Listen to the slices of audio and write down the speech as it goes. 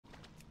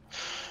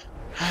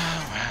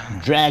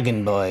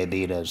Dragon Boy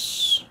beat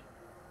us.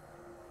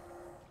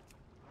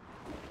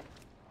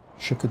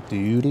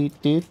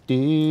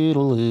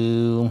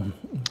 Shoo-ka-doo-dee-doo-doo-doo.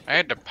 I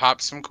had to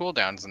pop some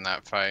cooldowns in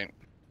that fight.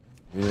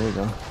 There you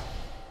go.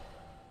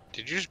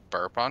 Did you just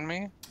burp on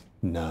me?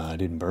 Nah, I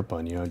didn't burp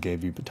on you. I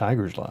gave you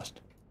Tiger's Lust.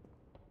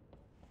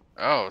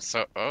 Oh,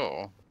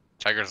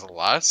 Tiger's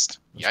Lust?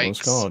 Yikes. That's what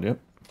it's called, yep.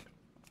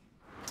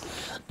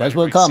 That's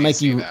what Why it's called,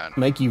 did we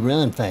make you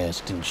run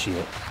fast and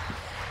shit.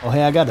 Oh,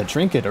 hey, I got a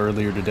trinket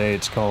earlier today.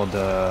 It's called,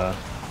 the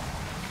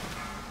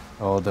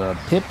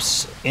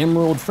Pip's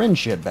Emerald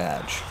Friendship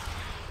Badge.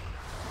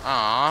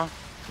 Aww.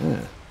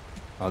 Yeah.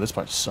 Oh, this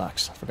part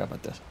sucks. I forgot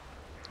about this.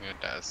 It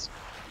does.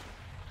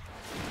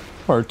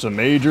 Part's a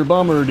major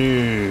bummer,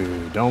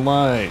 dude. Don't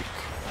like.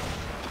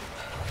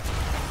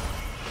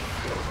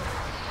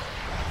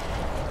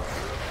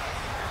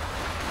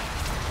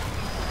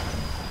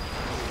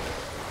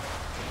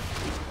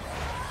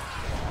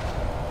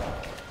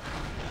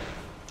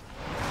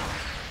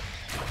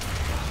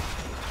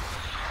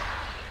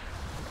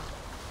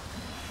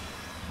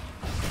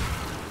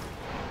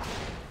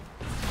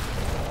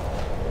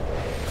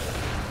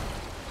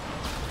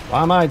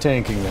 Why am I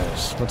tanking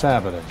this? What's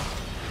happening?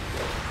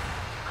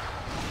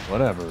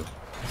 Whatever.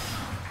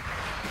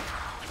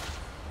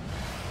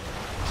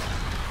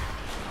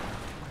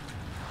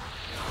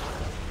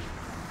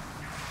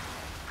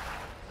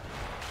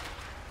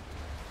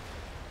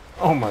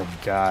 Oh my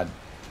god.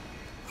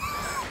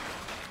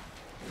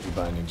 Key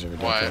bindings are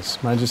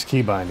ridiculous. Mine just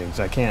key bindings.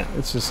 I can't.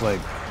 It's just like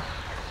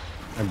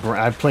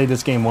I've played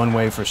this game one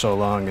way for so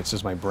long. It's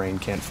just my brain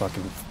can't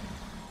fucking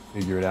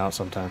figure it out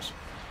sometimes.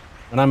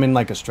 When I'm in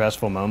like a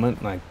stressful moment,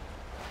 and I'm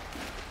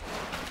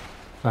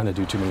trying to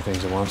do too many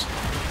things at once.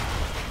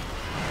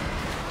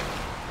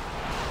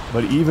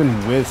 But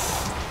even with,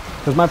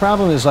 because my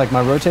problem is like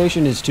my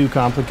rotation is too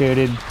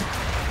complicated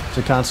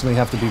to constantly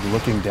have to be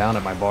looking down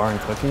at my bar and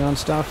clicking on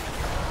stuff.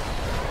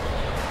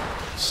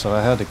 So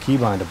I had to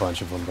keybind a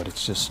bunch of them, but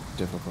it's just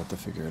difficult to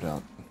figure it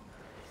out.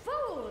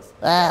 Fools!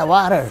 Ah,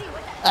 water!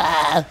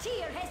 Ah!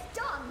 Tyr has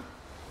done.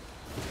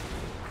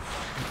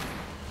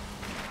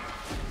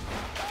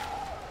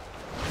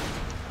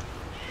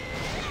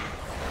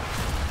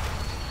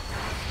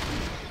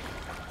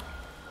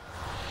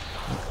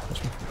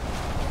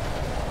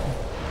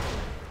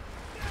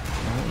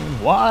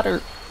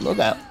 Water! Look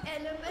out!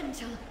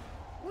 Elemental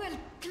will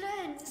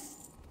cleanse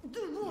the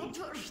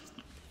waters.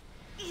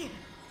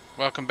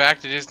 Welcome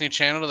back to Disney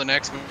Channel to the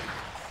next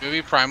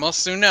movie, Primal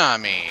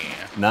Tsunami.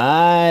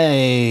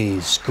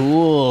 Nice!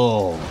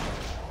 Cool!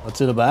 What's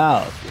it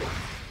about?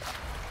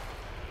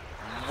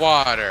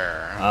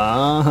 Water.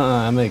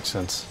 That makes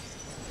sense.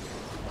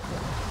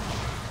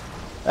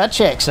 That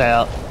checks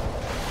out.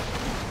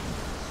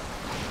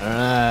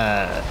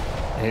 Alright.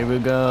 Here we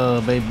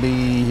go,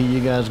 baby. Here you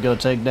guys go.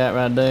 Take that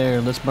right there.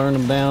 Let's burn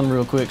them down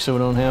real quick so we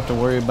don't have to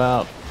worry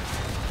about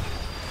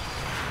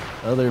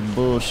other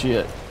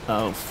bullshit.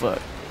 Oh, fuck.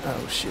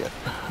 Oh, shit.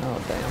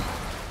 Oh, damn.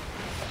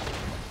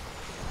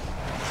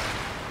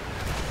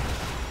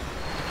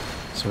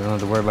 So we don't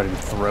have to worry about him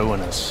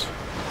throwing us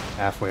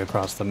halfway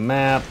across the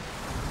map.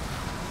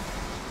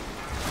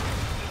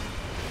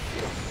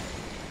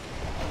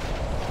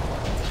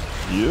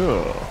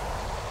 Yeah.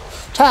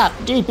 Top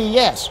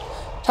DPS.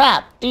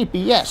 Top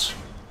DPS.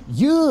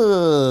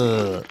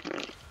 Yeah.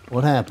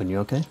 What happened? You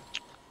okay?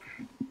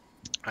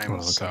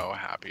 I'm so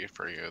happy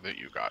for you that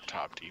you got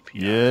top DPS.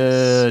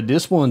 Yeah,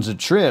 this one's a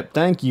trip.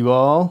 Thank you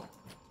all.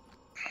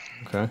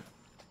 Okay.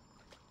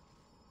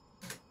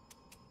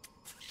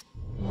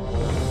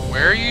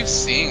 Where are you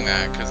seeing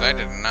that? Because I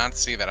did not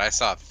see that. I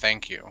saw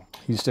thank you.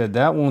 He said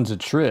that one's a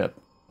trip.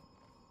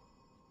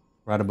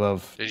 Right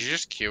above. Did you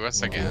just cue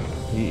us again?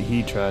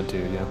 He tried to,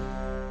 yeah.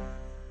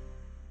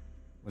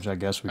 Which I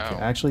guess we can.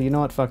 Actually, you know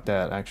what? Fuck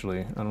that.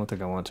 Actually, I don't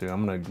think I want to.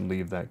 I'm going to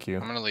leave that queue.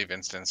 I'm going to leave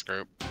instance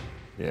group.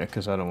 Yeah,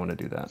 because I don't want to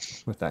do that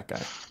with that guy.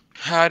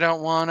 I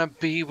don't want to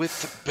be with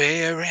the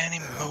bear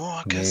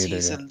anymore because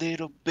he's a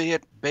little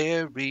bit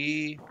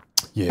berry.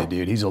 Yeah,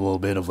 dude, he's a little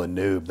bit of a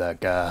noob,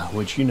 that guy.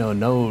 Which, you know,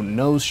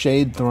 no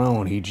shade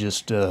thrown. He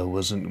just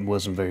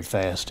wasn't very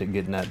fast at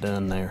getting that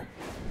done there.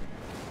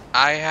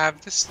 I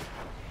have this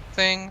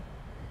thing.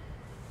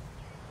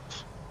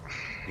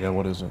 Yeah,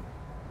 what is it?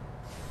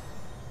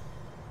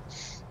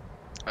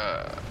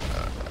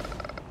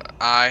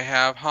 I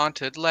have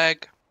haunted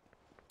leg.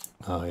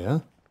 Oh, yeah?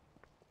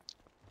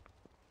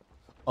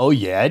 Oh,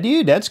 yeah,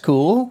 dude, that's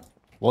cool.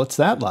 What's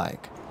that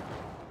like?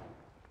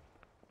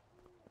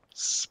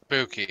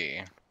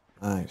 Spooky.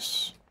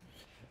 Nice.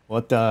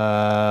 What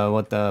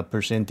the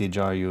percentage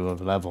are you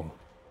of level?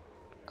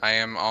 I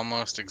am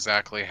almost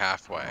exactly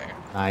halfway.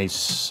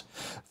 Nice.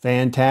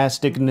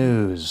 Fantastic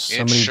news.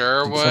 It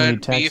sure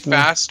would be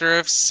faster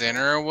if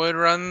Sinner would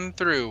run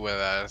through with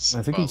us.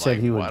 I think he said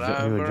he would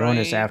join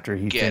us after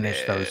he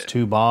finished those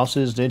 2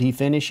 bosses. Did he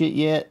finish it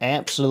yet?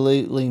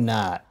 Absolutely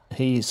not.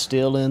 He's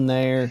still in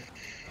there.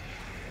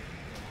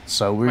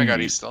 So we're, oh my god,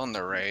 he's still in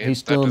the raid. He's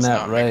still in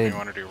that raid. Make me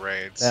want to do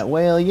raids.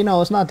 Well, you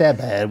know, it's not that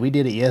bad. We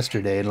did it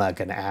yesterday in like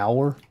an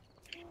hour.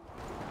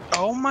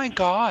 Oh my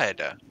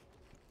god.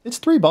 It's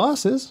 3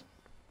 bosses.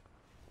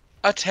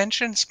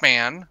 Attention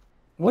span.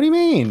 What do you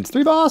mean? It's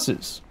 3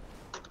 bosses.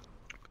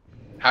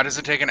 How does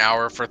it take an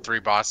hour for 3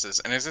 bosses?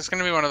 And is this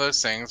going to be one of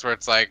those things where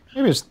it's like,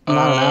 Maybe it's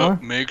not an hour.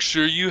 make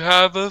sure you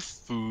have a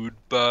food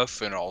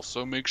buff, and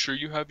also make sure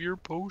you have your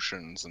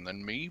potions, and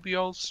then maybe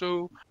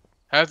also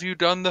have you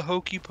done the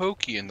hokey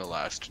pokey in the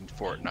last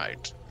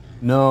fortnight?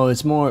 No,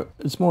 it's more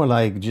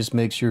like just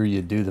make sure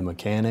you do the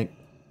mechanic,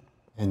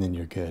 and then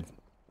you're good.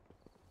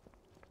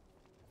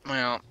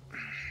 Well,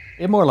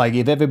 It's more like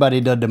if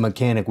everybody did the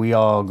mechanic, we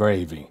all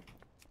gravy.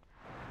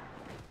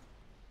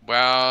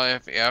 well,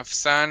 if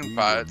ifs and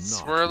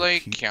buts were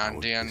like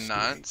candy and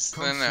nuts,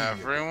 then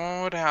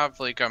everyone would have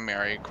like a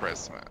Merry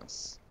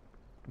Christmas.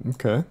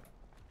 Okay.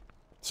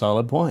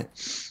 Solid point.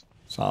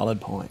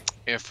 Solid point.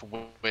 If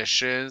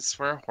wishes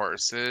were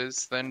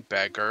horses, then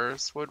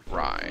beggars would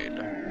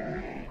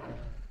ride.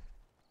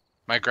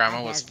 My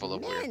grandma was full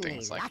of weird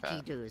things like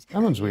that.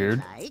 That one's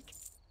weird.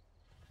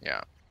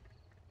 Yeah.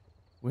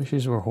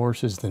 Wishes were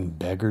horses, then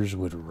beggars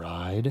would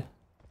ride.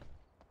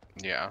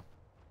 Yeah.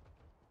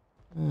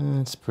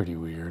 That's pretty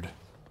weird.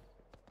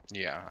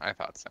 Yeah, I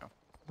thought so.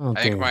 Okay.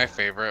 I think my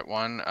favorite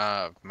one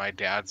of my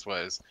dad's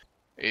was,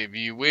 if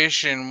you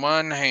wish in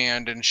one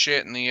hand and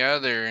shit in the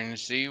other and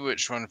see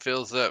which one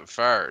fills up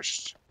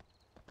first.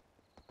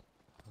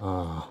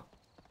 Uh,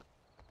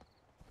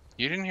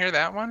 You didn't hear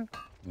that one?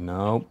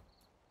 nope.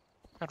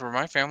 God, was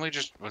my family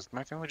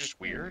just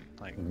weird?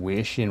 Like,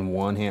 Wish in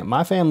one hand.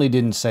 My family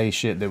didn't say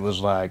shit that was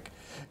like,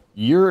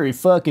 you're a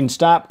fucking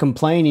stop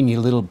complaining,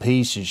 you little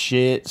piece of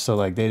shit. So,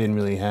 like, they didn't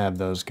really have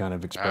those kind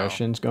of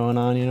expressions going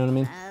on, you know what I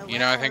mean? you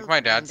know, I think my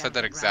dad said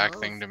that exact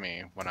thing to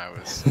me when I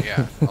was,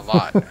 yeah, a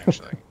lot,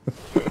 actually.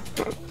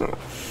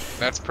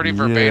 That's pretty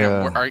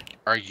verbatim. Yeah.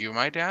 Are you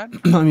my dad?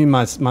 I mean,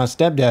 my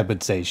stepdad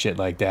would say shit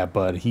like that,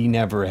 but he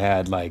never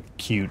had, like,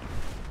 cute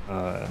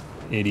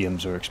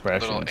idioms or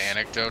expressions. Little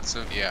anecdotes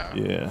of, yeah.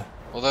 Yeah.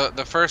 Well,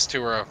 the first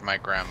 2 were of my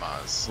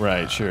grandma's.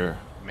 Right, sure.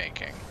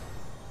 Making.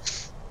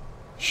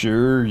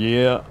 Sure,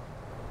 yeah.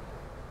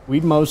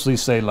 We'd mostly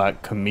say,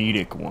 like,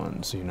 comedic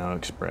ones, you know,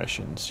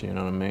 expressions, you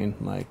know what I mean?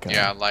 Like,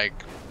 yeah, like,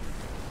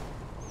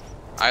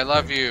 I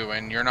love you,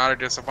 and you're not a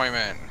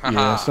disappointment.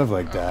 yeah, stuff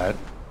like that.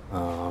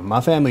 My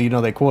family, you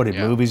know, they quoted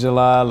movies a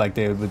lot. Like,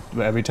 they would,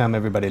 every time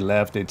everybody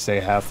left, they'd say,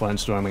 have fun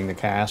storming the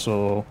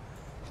castle,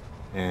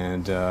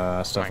 and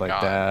stuff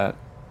like that.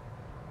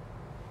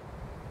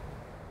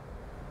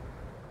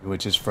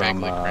 Which is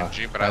from,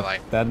 cringy, but I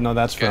like that. No,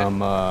 that's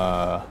from,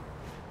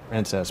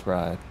 Princess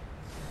Bride.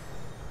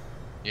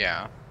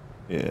 Yeah.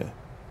 Yeah.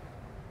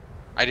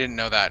 I didn't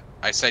know that.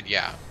 I said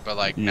yeah, but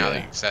like now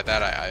that you said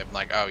that, I'm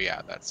like, oh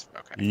yeah, that's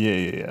okay.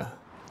 Yeah.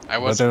 I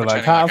was. But they're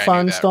like, have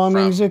fun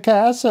storming the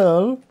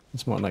castle.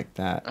 It's more like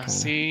that.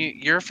 See,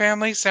 your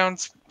family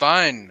sounds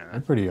fun.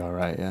 They're pretty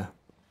alright, yeah.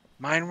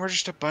 Mine were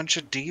just a bunch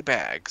of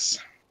D-bags.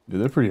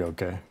 Dude, they're pretty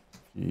okay.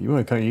 You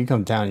want to come? You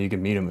come down. You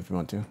can meet them if you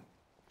want to.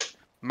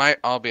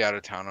 I'll be out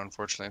of town,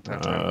 unfortunately,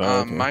 at that time.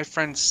 Okay. My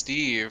friend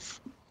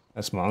Steve.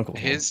 That's my uncle.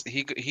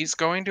 He's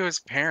going to his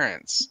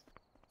parents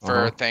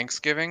for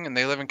Thanksgiving, and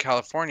they live in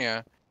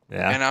California.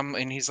 Yeah.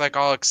 And he's like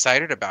all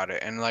excited about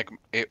it, and like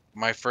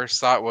my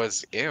first thought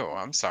was, ew,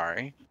 I'm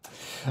sorry.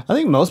 I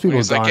think most people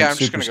aren't like,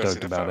 super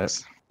stoked about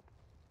it.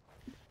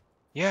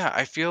 Yeah,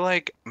 I feel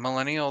like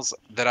millennials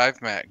that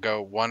I've met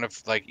go one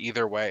of like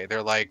either way.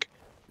 They're like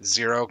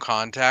zero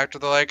contact, or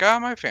they're like, oh,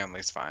 my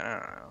family's fine. I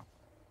don't know.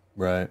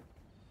 Right.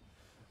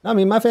 I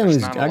mean, my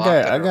family's. I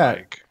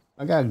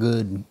got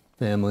good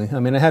family. I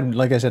mean,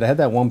 like I said, I had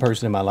that one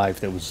person in my life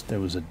that was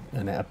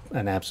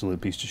an absolute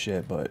piece of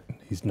shit, but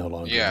he's no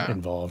longer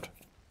involved.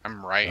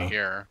 I'm right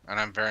here, and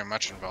I'm very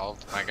much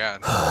involved. My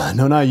God.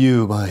 No, not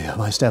you, my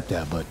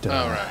stepdad, but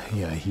right.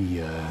 Yeah,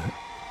 he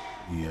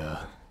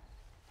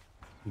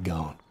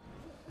gone.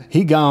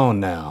 He gone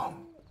now.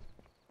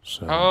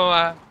 So.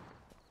 I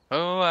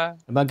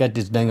got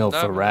this dango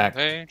Farak.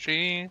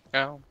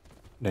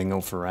 Dango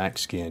Farak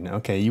skin.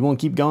 Okay, you want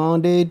to keep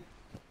going, dude?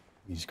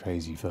 He's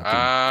crazy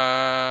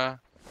fucking.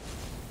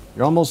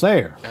 You're almost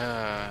there.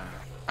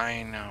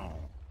 I know.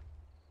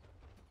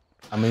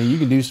 I mean, you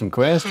can do some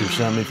quests or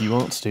something if you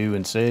want to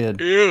instead.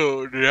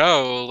 Ew,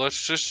 no. Let's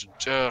just.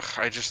 You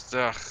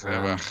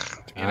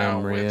know,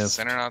 with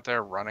Sinner out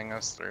there running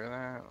us through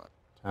that.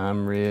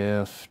 Time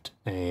Rift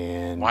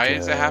and. Why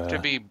does it have to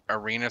be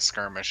arena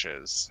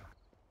skirmishes?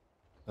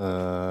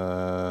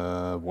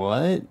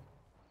 What?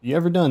 You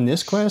ever done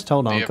this quest?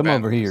 Hold on, come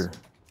over here.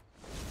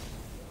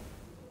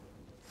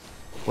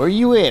 Where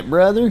you at,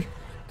 brother?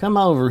 Come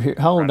over here.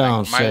 Hold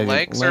on a second. My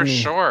legs are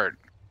short.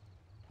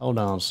 Hold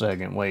on a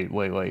second. Wait.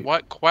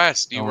 What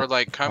quest? You were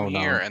like, come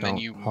here, and then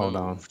you hold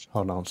moved.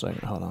 Hold on a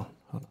second. Hold on.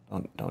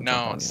 Don't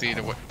No, see,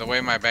 the way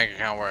my bank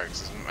account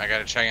works is I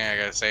got a checking, I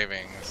got a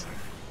savings.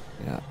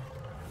 Yeah.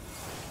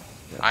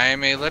 I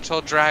am a little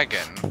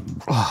dragon.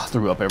 Oh,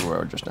 threw up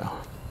everywhere just now.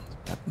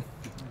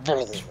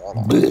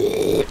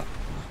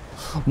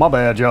 My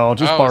bad, y'all.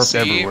 Just barfed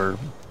everywhere.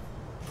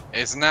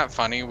 Isn't that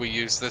funny? We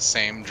use the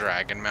same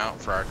dragon mount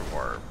for our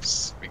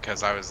dwarves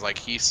because I was like,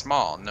 he's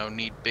small, no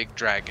need big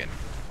dragon.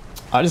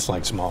 I just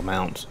like small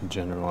mounts in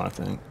general, I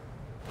think.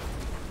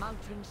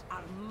 Mountains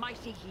are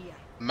mighty here.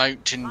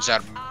 Mountains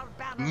are Our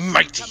banners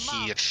mighty to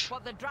mark here.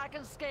 what the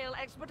Dragon Scale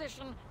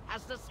expedition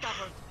has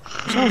discovered.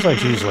 Sounds like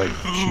she's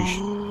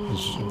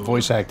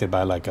voice acted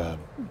by like a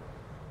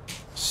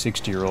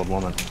 60-year-old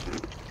woman.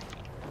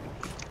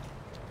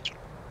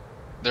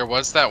 There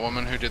was that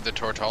woman who did the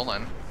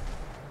Tortolan.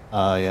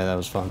 Yeah, that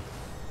was fun.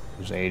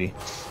 It was 80.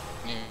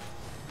 Yeah.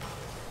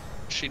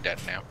 She dead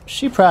now.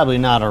 She probably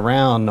not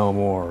around no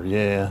more,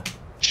 yeah.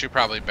 She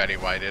probably Betty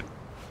Whited.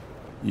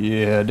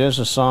 Yeah, there's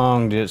a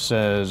song that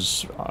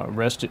says,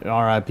 rest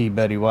R.I.P.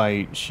 Betty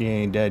White. She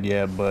ain't dead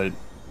yet, but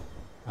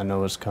I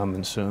know it's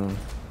coming soon.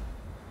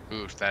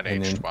 Oof, that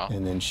And aged then, well.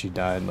 and then she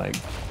died like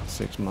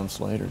 6 months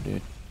later,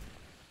 dude.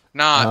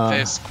 Not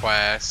this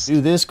quest.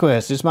 Do this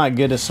quest. This might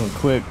get us some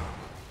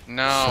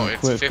No,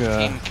 it's quick,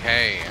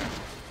 15k.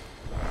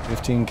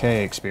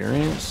 15k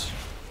experience.